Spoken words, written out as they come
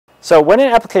So when an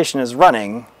application is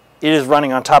running, it is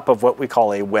running on top of what we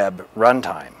call a web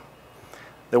runtime.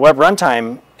 The web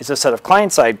runtime is a set of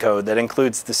client-side code that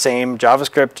includes the same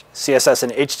JavaScript, CSS,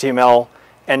 and HTML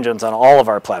engines on all of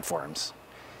our platforms.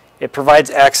 It provides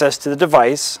access to the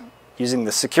device using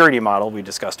the security model we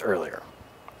discussed earlier.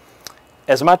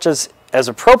 As much as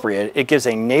appropriate, it gives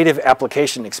a native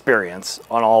application experience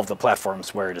on all of the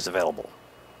platforms where it is available.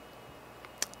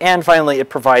 And finally, it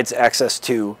provides access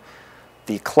to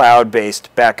the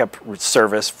cloud-based backup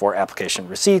service for application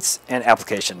receipts and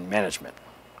application management.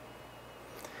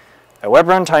 A web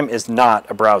runtime is not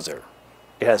a browser.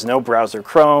 It has no browser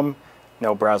Chrome,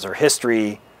 no browser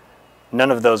history,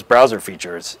 none of those browser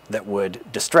features that would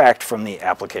distract from the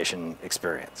application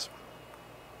experience.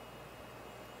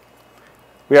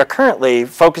 We are currently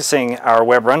focusing our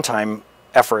web runtime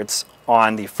efforts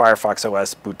on the Firefox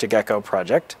OS Boot to Gecko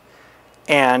project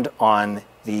and on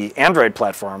the Android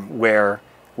platform, where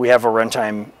we have a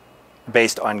runtime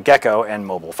based on Gecko and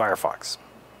mobile Firefox.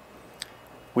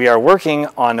 We are working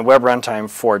on the web runtime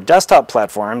for desktop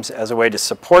platforms as a way to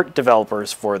support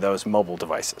developers for those mobile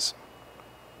devices.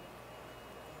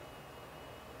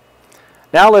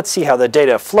 Now let's see how the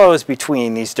data flows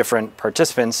between these different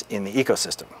participants in the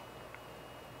ecosystem.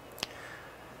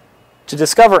 To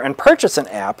discover and purchase an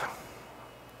app,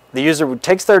 the user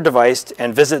takes their device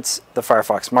and visits the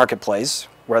Firefox Marketplace,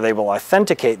 where they will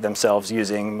authenticate themselves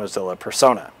using Mozilla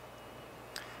Persona.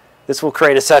 This will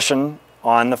create a session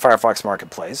on the Firefox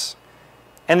Marketplace,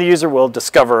 and the user will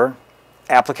discover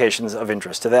applications of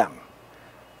interest to them.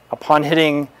 Upon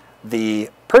hitting the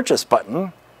Purchase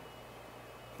button,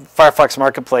 Firefox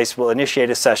Marketplace will initiate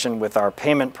a session with our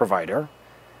payment provider.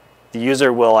 The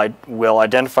user will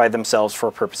identify themselves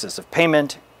for purposes of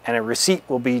payment, and a receipt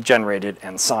will be generated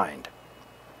and signed.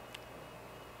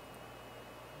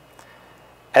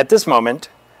 At this moment,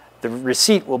 the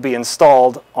receipt will be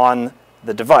installed on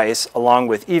the device along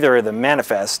with either the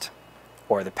manifest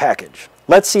or the package.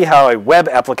 Let's see how a web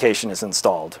application is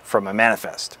installed from a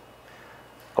manifest.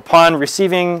 Upon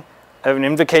receiving an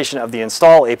invocation of the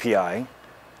install API,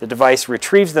 the device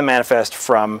retrieves the manifest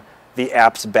from the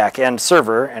app's back-end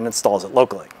server and installs it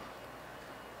locally.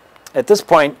 At this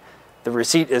point, the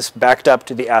receipt is backed up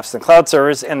to the apps and cloud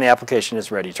servers, and the application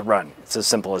is ready to run. It's as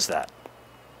simple as that.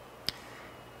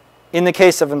 In the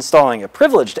case of installing a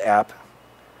privileged app,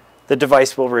 the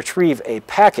device will retrieve a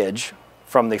package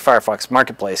from the Firefox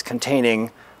Marketplace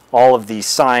containing all of the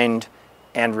signed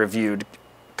and reviewed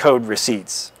code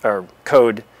receipts or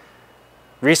code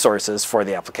resources for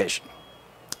the application.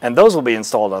 And those will be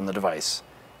installed on the device.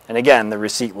 And again, the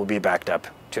receipt will be backed up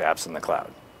to apps in the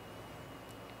cloud.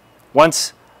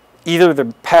 Once either the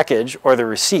package or the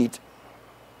receipt,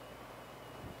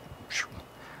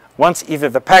 once either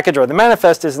the package or the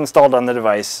manifest is installed on the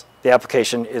device, the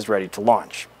application is ready to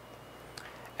launch.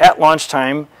 At launch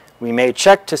time, we may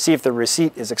check to see if the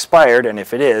receipt is expired, and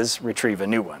if it is, retrieve a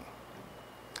new one.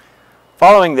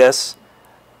 Following this,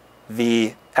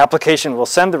 the application will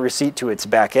send the receipt to its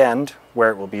back end, where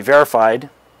it will be verified.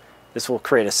 This will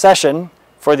create a session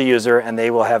for the user, and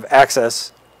they will have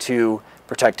access to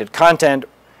protected content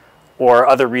or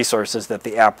other resources that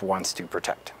the app wants to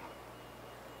protect.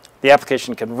 The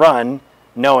application can run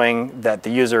knowing that the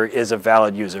user is a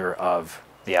valid user of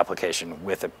the application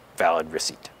with a valid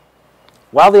receipt.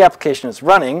 While the application is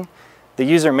running, the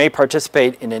user may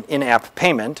participate in an in-app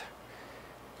payment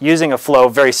using a flow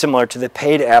very similar to the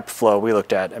paid app flow we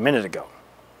looked at a minute ago.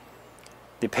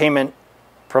 The payment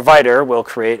provider will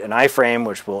create an iframe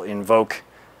which will invoke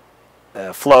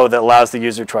a flow that allows the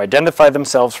user to identify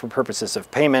themselves for purposes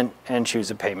of payment and choose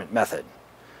a payment method.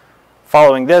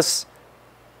 Following this,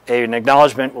 an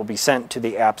acknowledgement will be sent to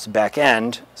the app's back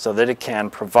end so that it can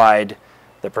provide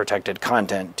the protected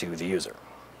content to the user.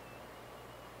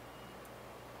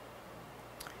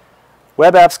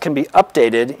 Web apps can be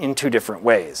updated in two different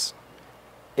ways.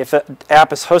 If an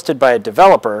app is hosted by a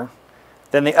developer,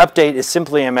 then the update is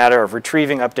simply a matter of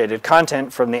retrieving updated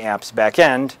content from the app's back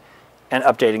end and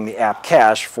updating the app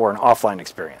cache for an offline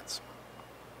experience.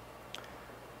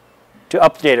 To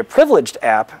update a privileged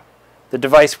app, the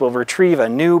device will retrieve a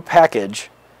new package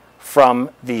from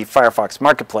the Firefox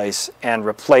Marketplace and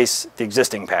replace the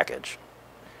existing package.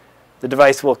 The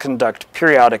device will conduct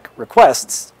periodic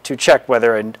requests to check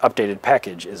whether an updated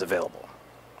package is available.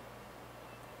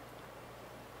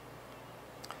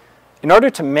 In order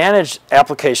to manage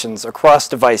applications across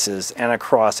devices and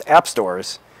across app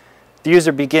stores, the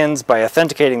user begins by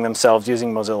authenticating themselves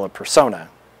using Mozilla Persona.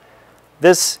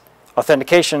 This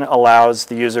authentication allows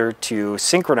the user to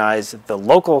synchronize the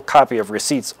local copy of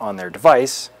receipts on their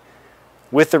device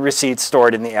with the receipts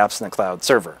stored in the apps in the cloud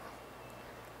server.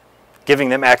 giving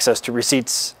them access to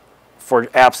receipts for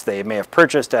apps they may have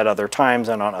purchased at other times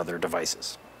and on other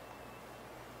devices.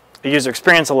 The user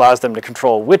experience allows them to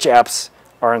control which apps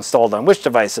are installed on which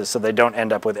devices so they don't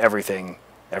end up with everything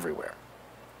everywhere.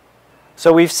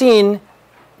 So we've seen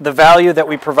the value that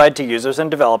we provide to users and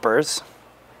developers,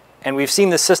 and we've seen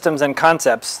the systems and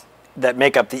concepts that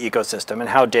make up the ecosystem and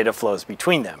how data flows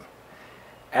between them.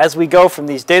 As we go from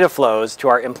these data flows to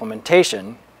our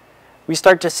implementation, we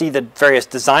start to see the various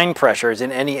design pressures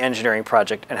in any engineering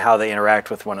project and how they interact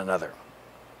with one another.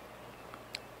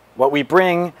 What we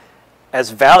bring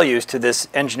as values to this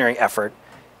engineering effort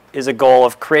is a goal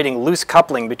of creating loose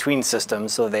coupling between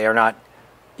systems so they are not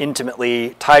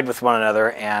intimately tied with one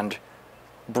another and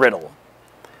brittle.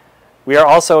 We are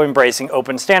also embracing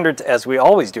open standards, as we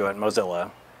always do at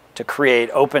Mozilla, to create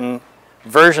open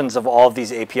versions of all of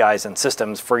these APIs and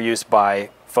systems for use by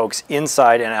folks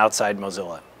inside and outside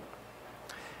Mozilla.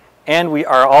 And we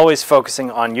are always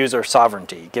focusing on user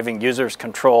sovereignty, giving users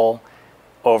control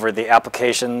over the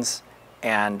applications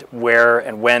and where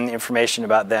and when information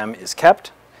about them is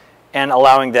kept, and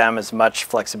allowing them as much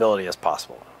flexibility as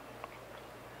possible.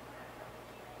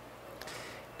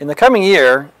 In the coming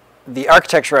year, the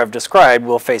architecture I've described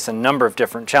will face a number of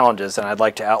different challenges, and I'd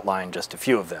like to outline just a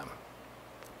few of them.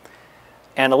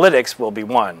 Analytics will be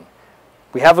one.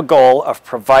 We have a goal of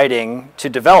providing to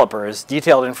developers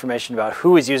detailed information about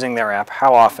who is using their app,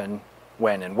 how often,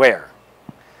 when, and where.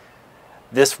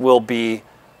 This will be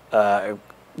a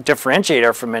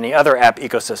differentiator from many other app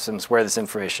ecosystems where this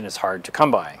information is hard to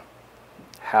come by.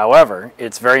 However,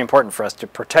 it's very important for us to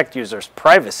protect users'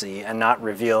 privacy and not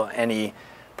reveal any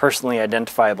personally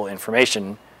identifiable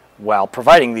information while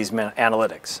providing these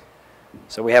analytics.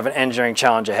 So we have an engineering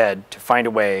challenge ahead to find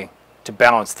a way to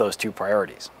balance those two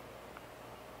priorities.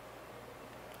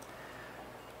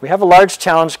 We have a large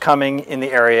challenge coming in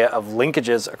the area of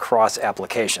linkages across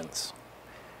applications.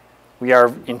 We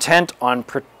are intent on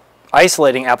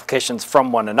isolating applications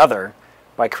from one another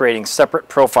by creating separate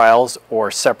profiles or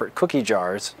separate cookie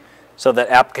jars so that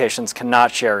applications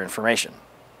cannot share information.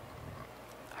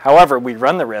 However, we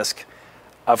run the risk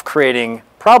of creating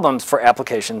problems for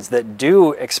applications that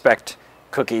do expect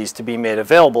cookies to be made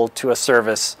available to a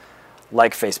service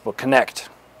like Facebook Connect,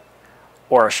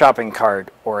 or a shopping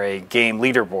cart, or a game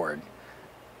leaderboard.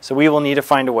 So we will need to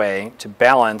find a way to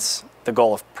balance the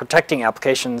goal of protecting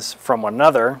applications from one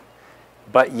another,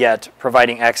 but yet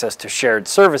providing access to shared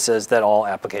services that all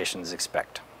applications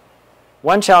expect.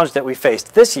 One challenge that we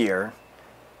faced this year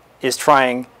is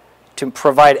trying to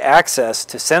provide access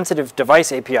to sensitive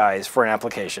device APIs for an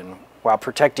application while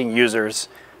protecting users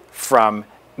from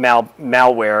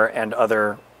malware and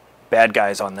other bad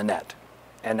guys on the net.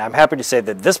 And I'm happy to say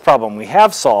that this problem we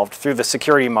have solved through the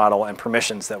security model and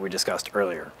permissions that we discussed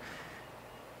earlier.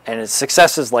 And it's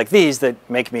successes like these that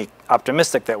make me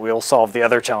optimistic that we will solve the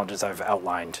other challenges I've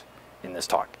outlined in this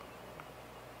talk.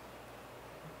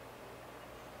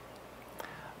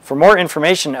 For more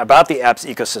information about the apps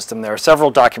ecosystem, there are several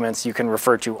documents you can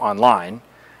refer to online.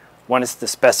 One is the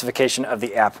specification of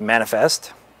the app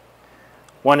manifest.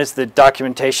 One is the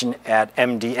documentation at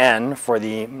MDN for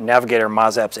the Navigator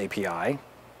MozApps API.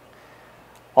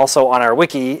 Also on our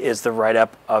wiki is the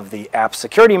write-up of the app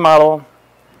security model,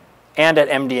 and at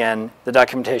MDN, the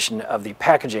documentation of the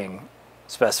packaging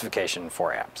specification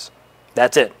for apps.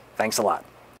 That's it. Thanks a lot.